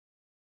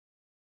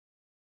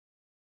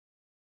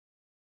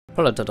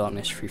Hello, the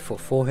Darkness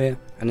 344 here,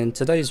 and in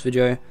today's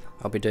video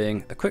I'll be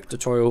doing a quick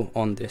tutorial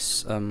on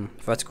this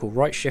vertical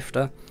right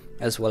shifter,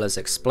 as well as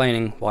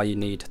explaining why you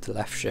need the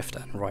left shift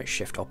and right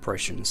shift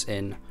operations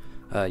in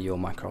your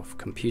Minecraft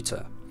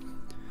computer.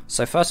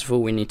 So first of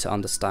all, we need to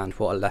understand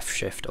what a left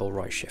shift or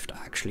right shift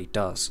actually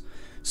does.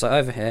 So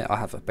over here I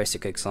have a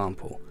basic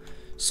example.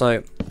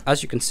 So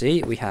as you can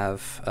see, we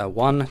have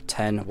 1,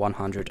 10,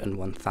 100 and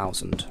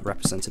 1000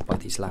 represented by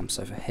these lamps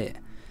over here.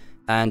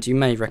 And you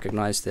may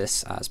recognize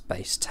this as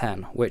base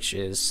 10, which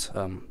is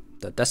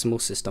the decimal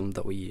system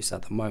that we use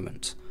at the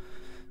moment.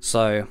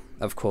 So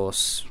of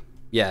course,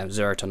 yeah,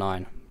 0 to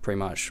 9, pretty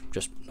much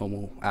just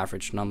normal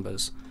average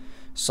numbers.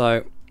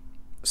 So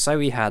say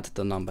we had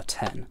the number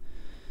 10.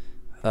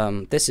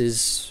 This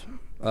is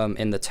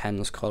in the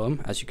tens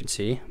column, as you can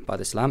see by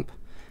this lamp.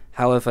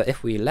 However,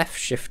 if we left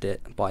shift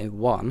it by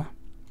 1,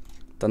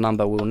 the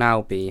number will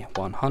now be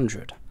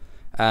 100.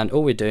 And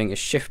all we're doing is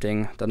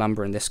shifting the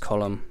number in this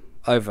column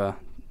over,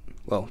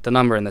 well, the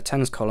number in the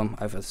tens column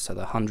over to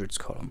the hundreds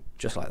column,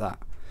 just like that.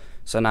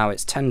 So now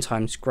it's 10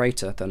 times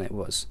greater than it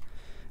was.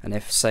 And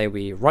if, say,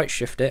 we right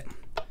shift it,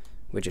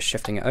 we're just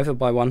shifting it over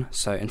by 1,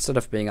 so instead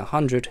of being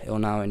 100, it will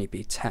now only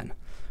be 10.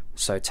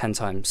 So 10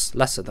 times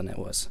lesser than it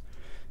was.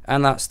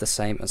 And that's the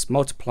same as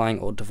multiplying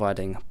or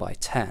dividing by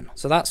 10.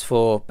 So that's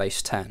for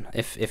base 10.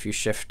 If you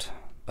shift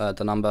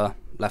the number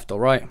left or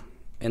right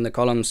in the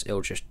columns,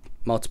 it'll just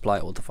multiply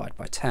or divide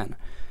by 10.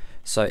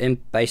 So in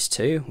base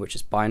 2, which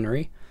is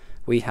binary,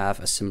 we have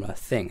a similar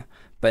thing.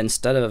 But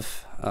instead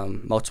of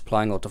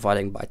multiplying or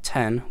dividing by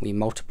 10, we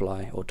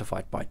multiply or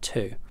divide by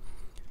 2.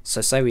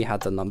 So say we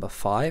had the number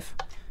 5,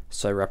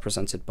 so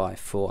represented by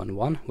 4 and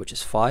 1, which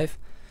is 5.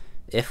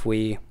 If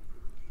we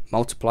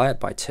multiply it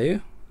by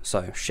 2,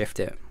 so shift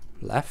it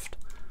left,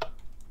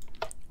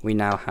 we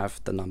now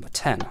have the number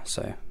 10,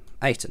 so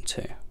 8 and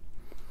 2.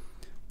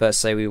 But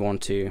say we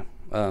want to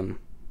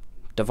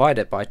divide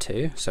it by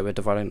 2, so we're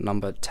dividing the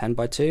number 10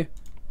 by 2,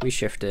 we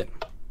shift it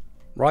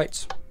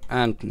right,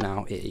 and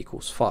now it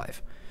equals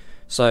 5.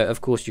 So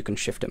of course you can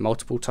shift it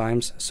multiple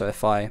times. So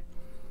if I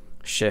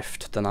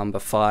shift the number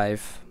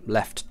 5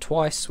 left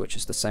twice, which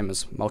is the same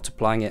as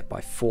multiplying it by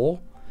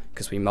 4,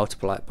 because we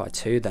multiply it by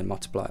 2, then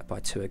multiply it by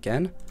 2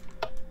 again.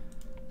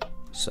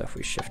 So if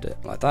we shift it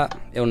like that,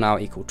 it'll now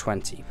equal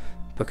 20,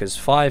 because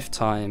 5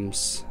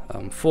 times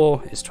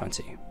 4 is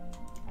 20.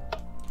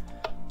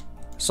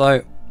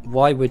 So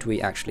why would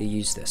we actually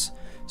use this?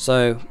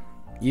 So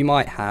you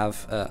might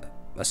have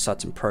a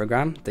certain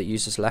program that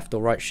uses left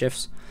or right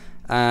shifts,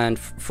 and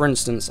for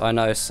instance, I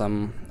know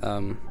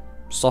some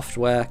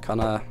software,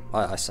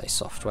 I say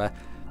software,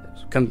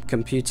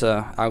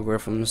 computer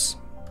algorithms,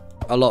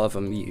 a lot of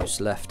them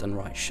use left and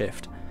right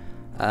shift.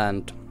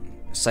 And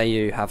say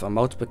you have a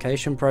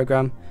multiplication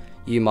program,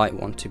 you might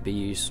want to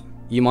use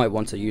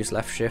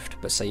left shift,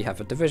 but say you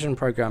have a division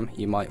program,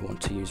 you might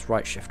want to use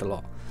right shift a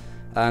lot.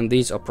 And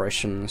these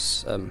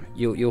operations,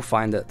 you'll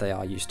find that they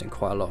are used in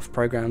quite a lot of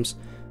programs,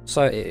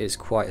 so it is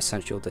quite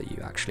essential that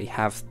you actually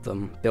have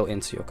them built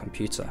into your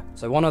computer.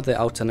 So one of the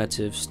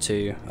alternatives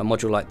to a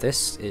module like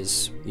this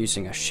is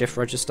using a shift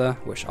register,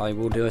 which I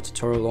will do a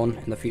tutorial on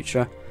in the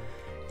future.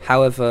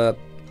 However,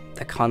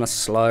 they're kind of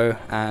slow,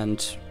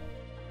 and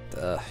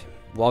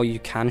while you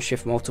can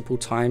shift multiple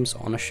times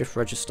on a shift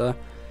register,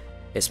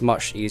 it's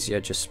much easier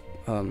just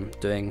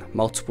doing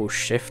multiple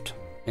shift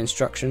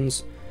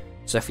instructions.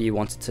 So if you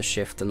wanted to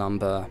shift the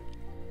number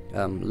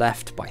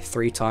left by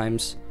 3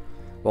 times,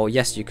 well,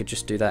 yes, you could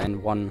just do that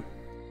in one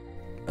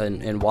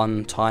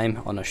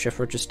time on a shift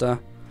register,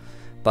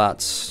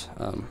 but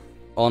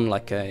on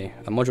like a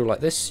module like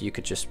this, you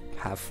could just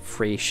have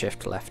 3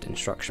 shift left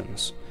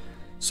instructions.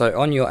 So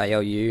on your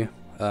ALU,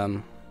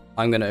 I'm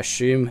going to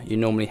assume you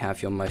normally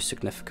have your most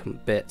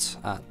significant bit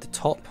at the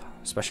top,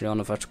 especially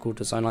on a vertical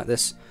design like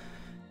this.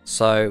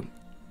 So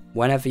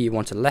whenever you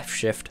want to left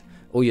shift,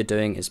 all you're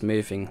doing is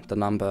moving the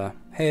number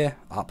here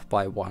up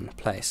by 1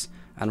 place,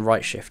 and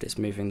right shift is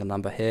moving the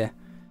number here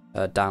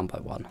down by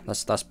 1.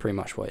 That's pretty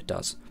much what it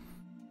does.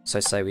 So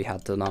say we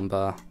had the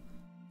number,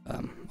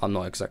 I'm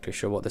not exactly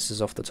sure what this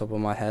is off the top of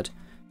my head,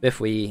 but if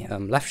we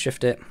left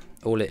shift it,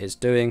 all it is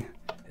doing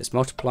is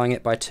multiplying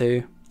it by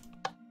 2,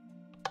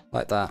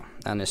 like that,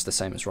 and it's the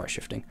same as right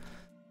shifting.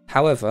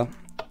 However,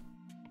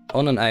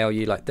 on an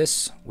ALU like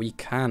this, we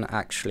can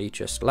actually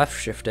just left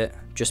shift it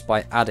just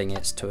by adding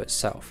it to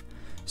itself.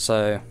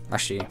 So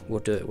actually, we'll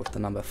do it with the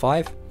number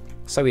 5.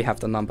 So we have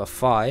the number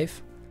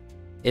 5.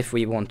 If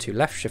we want to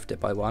left shift it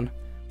by 1,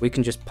 we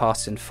can just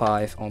pass in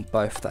 5 on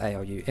both the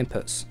ALU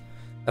inputs,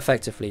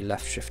 effectively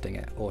left shifting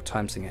it or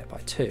timesing it by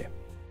 2.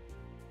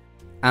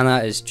 And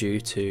that is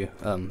due to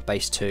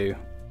base 2.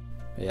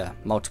 Yeah,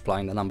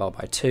 multiplying the number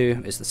by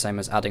 2 is the same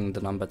as adding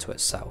the number to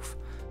itself.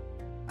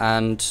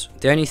 And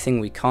the only thing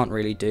we can't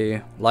really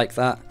do like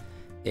that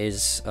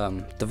is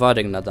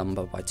dividing the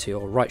number by 2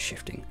 or right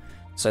shifting.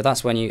 So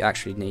that's when you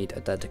actually need a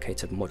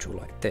dedicated module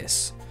like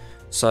this.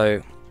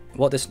 So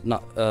what this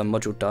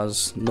module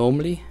does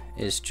normally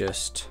is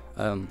just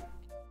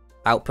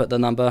output the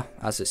number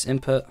as its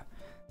input,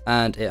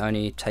 and it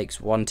only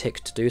takes 1 tick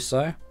to do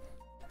so.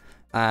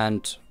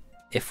 And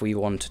if we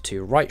want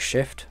to right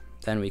shift,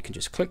 then we can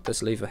just click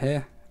this lever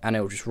here and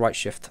it will just right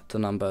shift the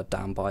number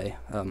down by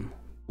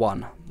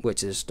 1,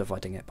 which is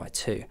dividing it by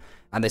 2.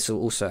 And this will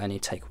also only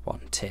take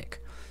 1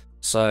 tick.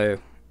 So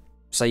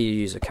say you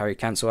use a carry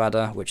cancel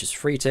adder, which is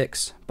 3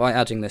 ticks. By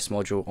adding this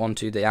module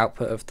onto the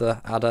output of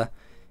the adder,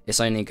 it's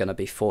only going to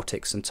be 4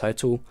 ticks in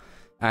total.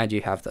 And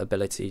you have the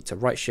ability to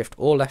right shift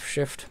or left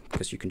shift,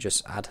 because you can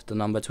just add the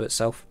number to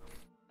itself.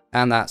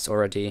 And that's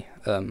already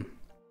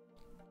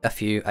a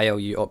few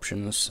ALU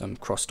options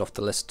crossed off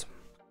the list.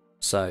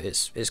 So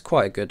it's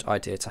quite a good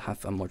idea to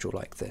have a module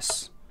like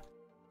this.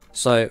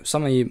 So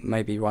some of you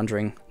may be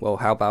wondering, well,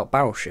 how about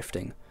barrel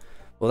shifting?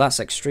 Well, that's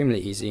extremely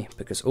easy,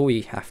 because all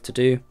we have to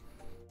do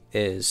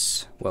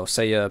is, well,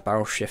 say you're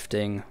barrel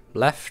shifting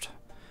left.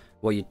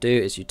 What you do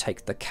is you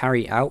take the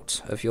carry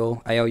out of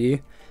your ALU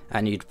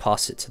and you'd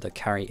pass it to the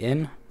carry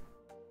in.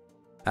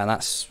 And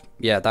that's,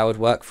 yeah, that would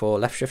work for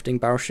left shifting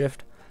barrel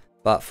shift.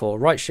 But for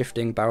right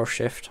shifting barrel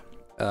shift,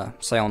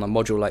 say on a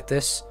module like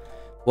this,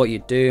 what you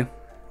do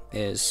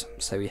is,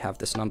 say we have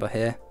this number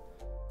here,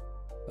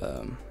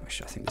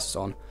 actually I think this is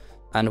on,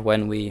 and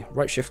when we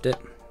right shift it,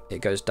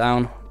 it goes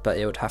down, but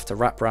it would have to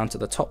wrap around to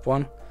the top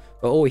one.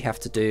 But all we have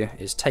to do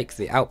is take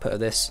the output of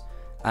this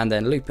and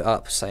then loop it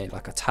up, say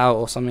like a tower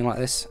or something like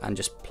this, and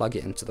just plug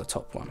it into the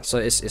top one. So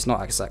it's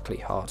not exactly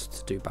hard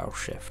to do barrel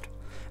shift.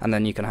 And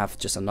then you can have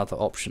just another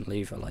option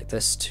lever like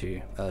this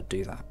to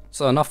do that.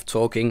 So enough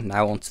talking,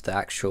 now onto the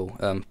actual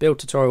build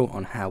tutorial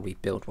on how we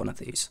build one of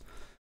these.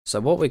 So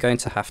what we're going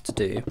to have to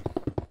do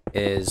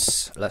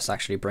is, let's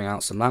actually bring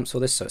out some lamps for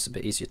this so it's a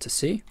bit easier to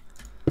see.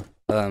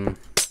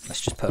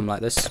 Let's just put them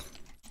like this,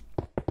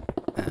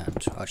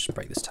 and I'll just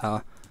break this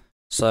tower.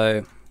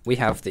 So we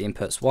have the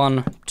inputs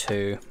 1,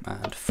 2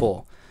 and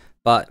 4,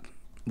 but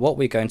what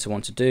we're going to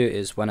want to do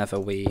is whenever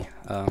we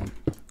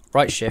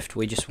right shift,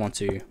 we just want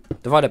to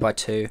divide it by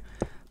 2,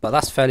 but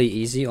that's fairly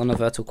easy on a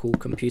vertical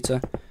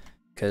computer,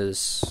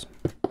 because,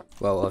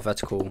 well, a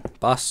vertical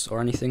bus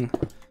or anything,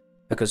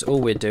 because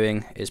all we're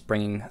doing is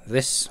bringing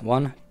this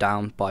one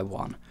down by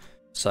 1.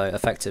 So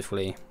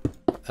effectively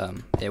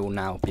it will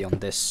now be on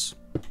this.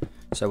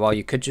 So while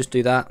you could just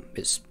do that,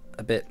 it's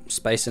a bit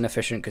space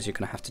inefficient because you're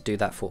going to have to do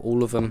that for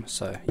all of them.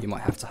 So you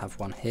might have to have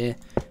one here,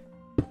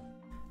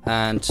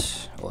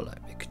 and or like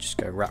it could just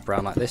go wrap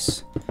around like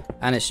this,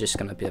 and it's just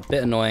going to be a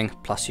bit annoying.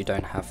 Plus you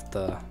don't have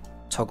the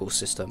toggle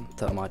system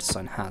that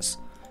Redstone has.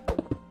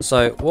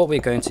 So what we're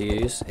going to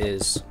use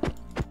is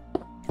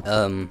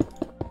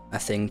a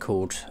thing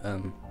called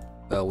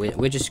well,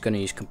 we're just going to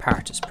use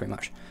comparators pretty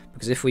much,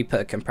 because if we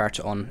put a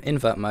comparator on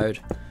invert mode,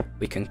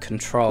 we can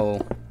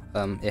control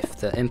if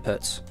the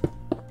input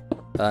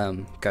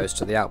goes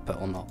to the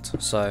output or not.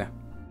 So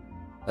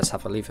let's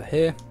have a lever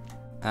here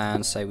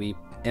and say we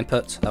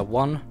input a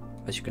 1.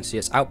 As you can see,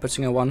 it's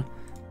outputting a 1,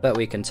 but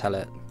we can tell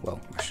it, well,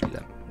 actually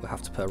we'll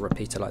have to put a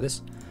repeater like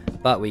this,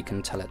 but we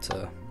can tell it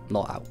to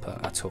not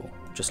output at all,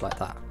 just like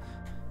that.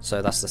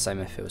 So that's the same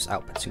if it was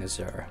outputting a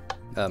 0.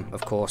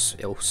 Of course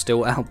it'll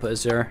still output a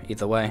 0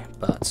 either way,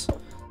 but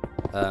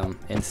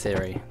in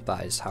theory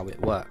that is how it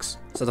works.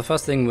 So the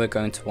first thing we're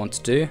going to want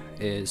to do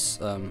is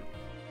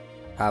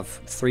have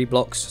 3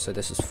 blocks. So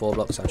this is 4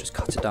 blocks, I'll just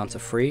cut it down to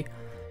 3,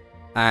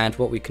 and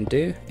what we can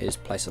do is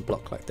place a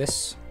block like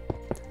this,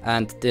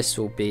 and this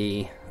will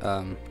be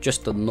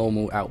just the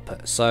normal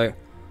output. So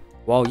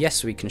while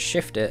yes, we can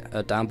shift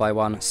it down by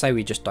 1, say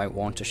we just don't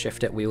want to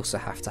shift it, we also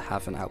have to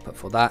have an output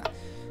for that,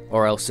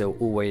 or else it'll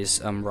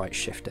always right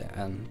shift it,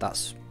 and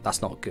that's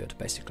not good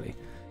basically.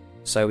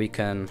 So we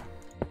can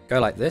go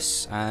like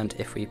this, and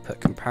if we put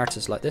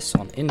comparators like this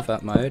on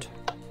invert mode,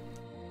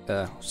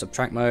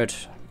 subtract mode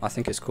I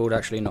think it's called,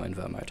 actually, not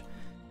invert mode,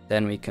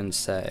 then we can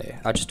say,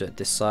 I'll just do it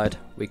this side,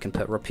 we can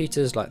put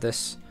repeaters like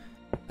this,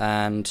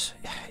 and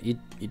you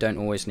don't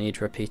always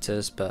need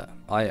repeaters, but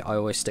I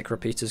always stick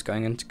repeaters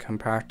going into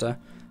comparator,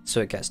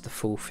 so it gets the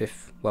full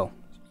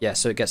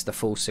so it gets the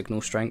full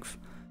signal strength,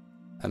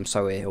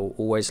 so it will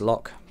always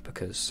lock,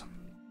 because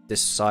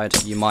this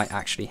side you might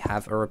actually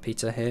have a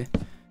repeater here.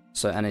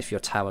 So, and if your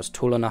tower's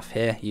tall enough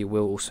here, you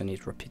will also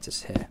need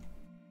repeaters here,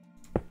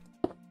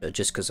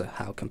 just because of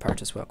how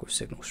comparators work with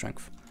signal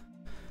strength.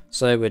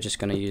 So we're just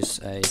going to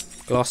use a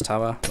glass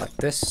tower like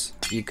this.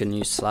 You can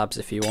use slabs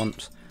if you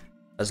want,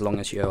 as long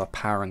as you are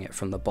powering it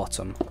from the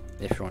bottom,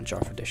 if you're on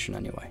Java Edition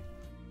anyway,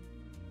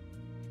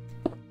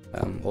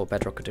 or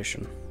Bedrock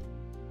Edition.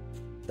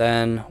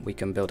 Then we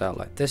can build out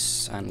like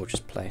this, and we'll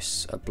just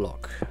place a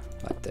block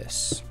like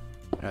this.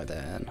 Right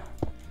then,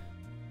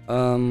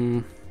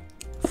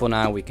 for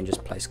now we can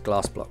just place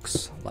glass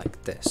blocks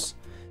like this.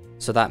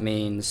 So that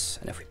means,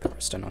 and if we put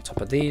redstone on top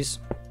of these,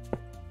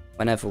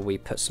 whenever we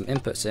put some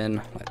inputs in,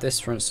 like this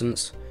for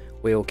instance,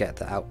 we'll get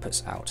the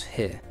outputs out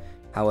here.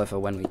 However,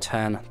 when we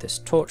turn this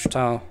torch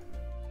tower,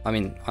 I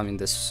mean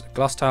this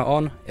glass tower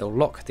on, it'll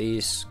lock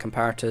these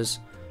comparators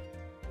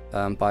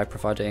by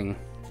providing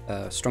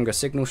stronger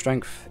signal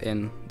strength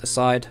in the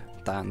side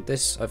than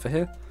this over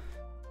here,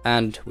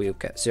 and we'll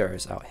get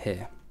zeros out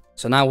here.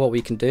 So now what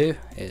we can do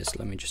is,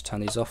 let me just turn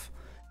these off,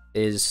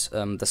 is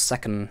the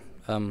second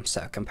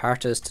set of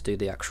comparators to do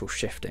the actual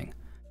shifting.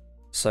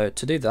 So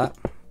to do that,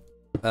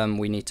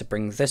 we need to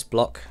bring this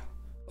block,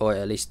 or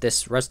at least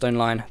this redstone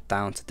line,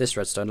 down to this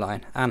redstone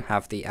line and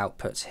have the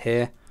outputs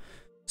here.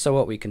 So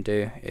what we can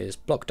do is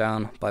block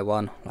down by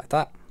 1 like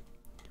that.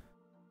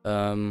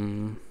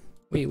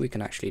 We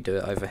can actually do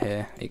it over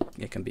here,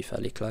 it can be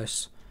fairly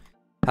close.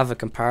 Have a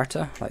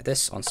comparator like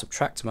this on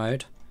subtract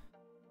mode,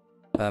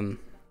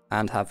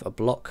 and have a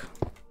block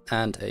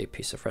and a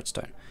piece of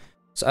redstone.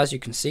 So as you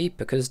can see,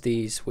 because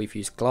we've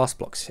used glass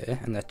blocks here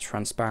and they're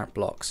transparent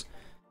blocks,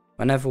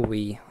 whenever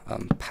we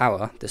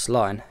power this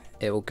line,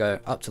 it will go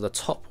up to the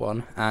top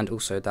one and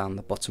also down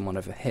the bottom one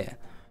over here.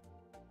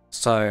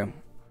 So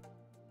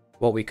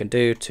what we can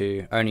do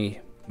to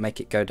only make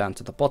it go down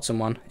to the bottom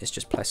one is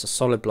just place a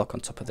solid block on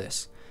top of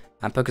this.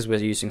 And because we're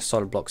using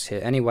solid blocks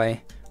here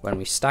anyway, when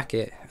we stack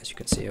it, as you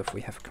can see if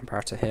we have a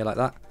comparator here like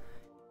that,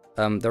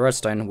 the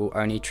redstone will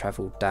only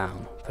travel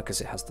down because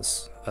it has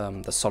this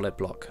the solid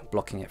block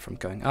blocking it from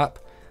going up,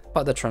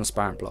 but the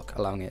transparent block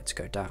allowing it to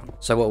go down.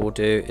 So what we'll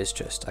do is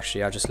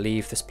I'll just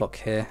leave this block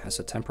here as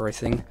a temporary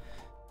thing,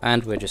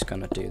 and we're just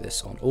going to do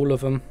this on all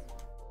of them.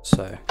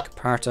 So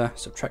comparator,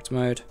 subtract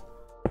mode,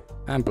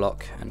 and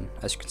block, and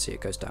as you can see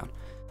it goes down.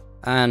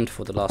 And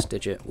for the last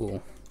digit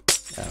we'll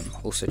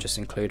also just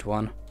include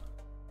 1.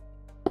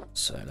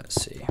 So let's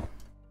see,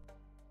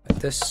 like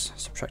this,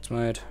 subtract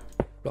mode,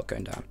 block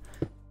going down.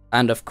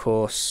 And of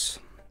course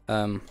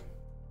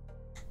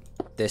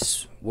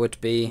this would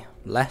be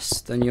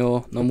less than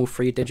your normal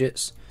 3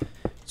 digits.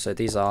 So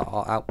these are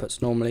our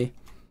outputs normally,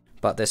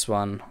 but this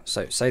one,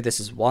 so say this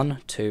is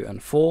 1, 2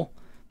 and 4,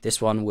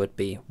 this one would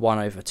be 1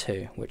 over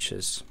 2, which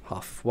is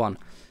half of 1.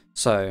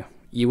 So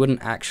you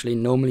wouldn't actually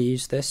normally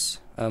use this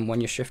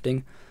when you're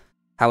shifting.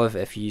 However,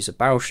 if you use a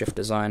barrel shift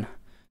design,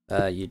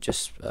 you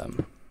just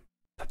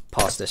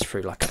pass this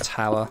through like a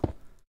tower,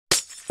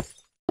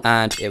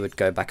 and it would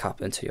go back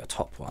up into your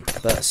top one.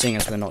 But seeing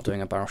as we're not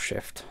doing a barrel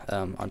shift,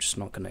 I'm just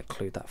not going to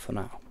include that for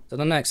now. So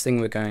the next thing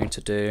we're going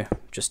to do,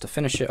 just to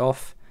finish it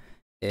off,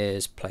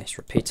 is place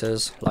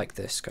repeaters like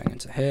this going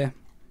into here,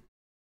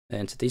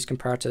 into these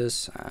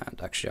comparators, and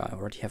actually I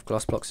already have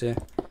glass blocks here,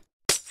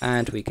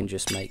 and we can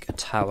just make a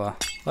tower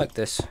like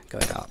this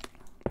going up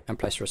and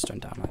place redstone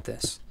down like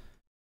this.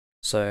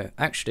 So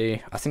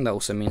actually I think that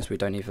also means we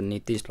don't even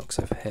need these blocks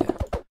over here.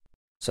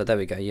 So there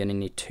we go, you only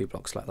need 2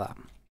 blocks like that.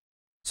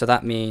 So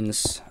that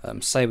means,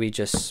 say we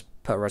just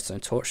put a redstone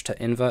torch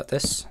to invert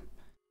this,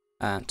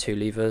 and 2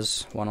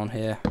 levers, 1 on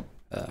here,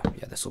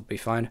 yeah, this will be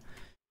fine.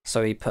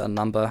 So we put a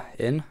number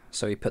in,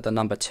 so we put the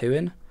number 2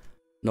 in,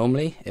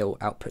 normally it will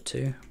output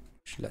 2.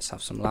 Actually, let's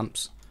have some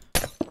lamps.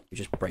 We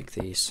just break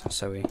these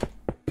so we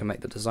can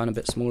make the design a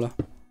bit smaller.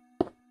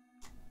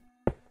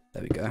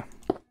 There we go.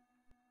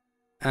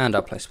 And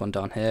I'll place 1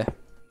 down here,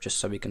 just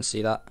so we can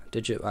see that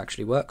digit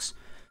actually works.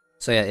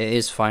 So yeah, it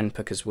is fine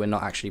because we're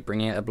not actually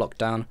bringing it a block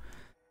down,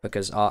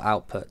 because our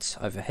output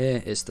over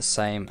here is the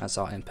same as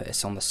our input.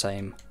 It's on the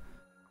same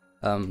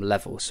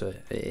level, so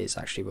it is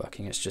actually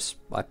working. It's just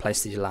I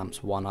placed these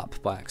lamps 1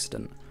 up by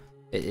accident.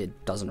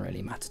 It doesn't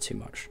really matter too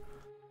much.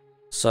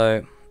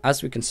 So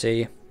as we can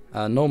see,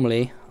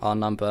 normally our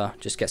number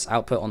just gets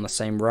output on the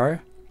same row.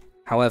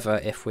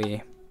 However, if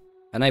we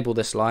enable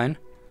this line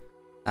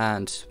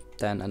and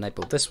then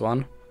enable this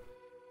one,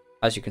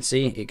 as you can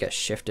see, it gets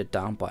shifted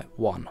down by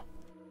 1.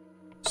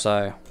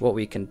 So what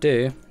we can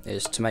do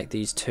is to make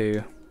these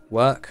 2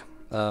 work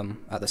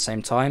at the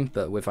same time,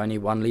 but with only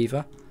 1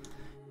 lever,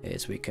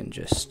 is we can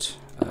just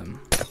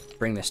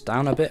bring this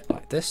down a bit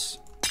like this,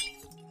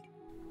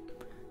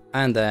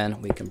 and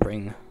then we can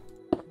bring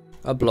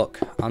a block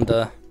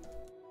under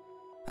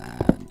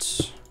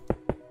and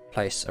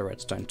place a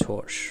redstone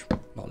torch,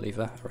 not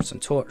lever, a redstone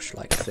torch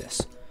like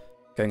this,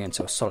 going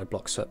into a solid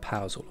block so it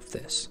powers all of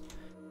this.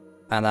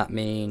 And that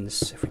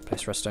means if we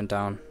place redstone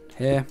down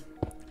here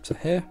to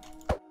here,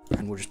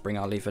 and we'll just bring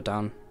our lever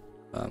down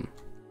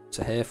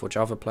to here for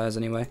Java players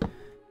anyway,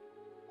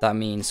 that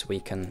means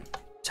we can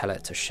tell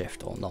it to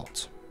shift or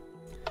not.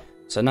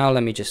 So now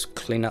let me just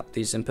clean up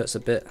these inputs a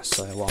bit.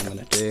 So what I'm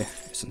going to do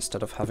is,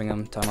 instead of having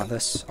them down like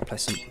this, I'll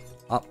place them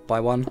up by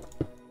 1,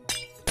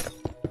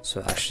 so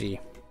it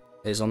actually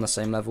is on the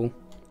same level.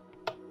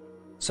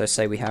 So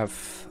say we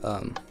have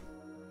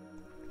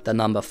the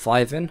number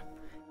 5 in,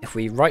 if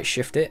we right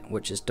shift it,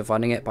 which is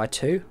dividing it by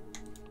 2,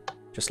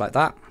 just like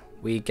that,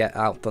 we get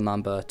out the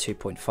number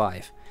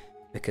 2.5,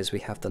 because we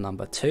have the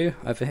number 2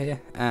 over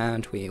here,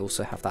 and we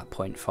also have that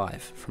 0.5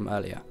 from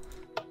earlier.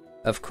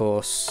 Of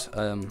course,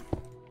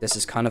 this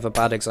is kind of a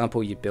bad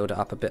example. You build it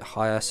up a bit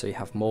higher so you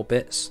have more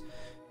bits.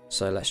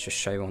 So let's just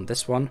show you on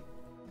this one.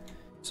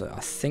 So I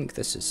think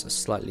this is a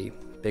slightly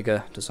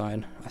bigger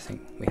design. I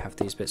think we have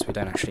these bits, we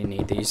don't actually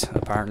need these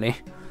apparently.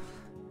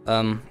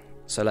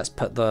 So let's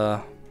put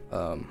the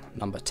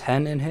number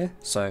 10 in here,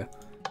 so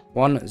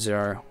 1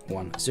 0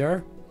 1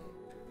 0,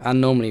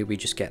 and normally we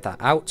just get that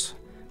out,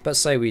 but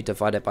say we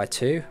divide it by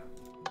 2,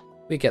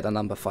 we get the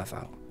number 5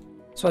 out.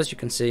 So as you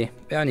can see,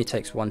 it only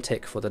takes 1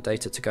 tick for the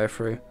data to go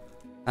through,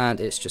 and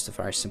it's just a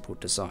very simple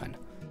design.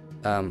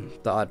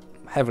 that I'd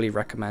heavily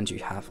recommend you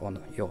have on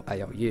your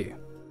ALU.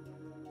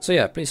 So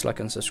yeah, please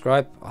like and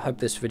subscribe. I hope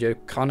this video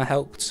kind of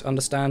helped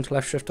understand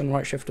left shift and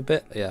right shift a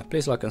bit. Yeah,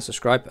 please like and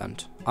subscribe,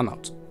 and I'm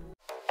out.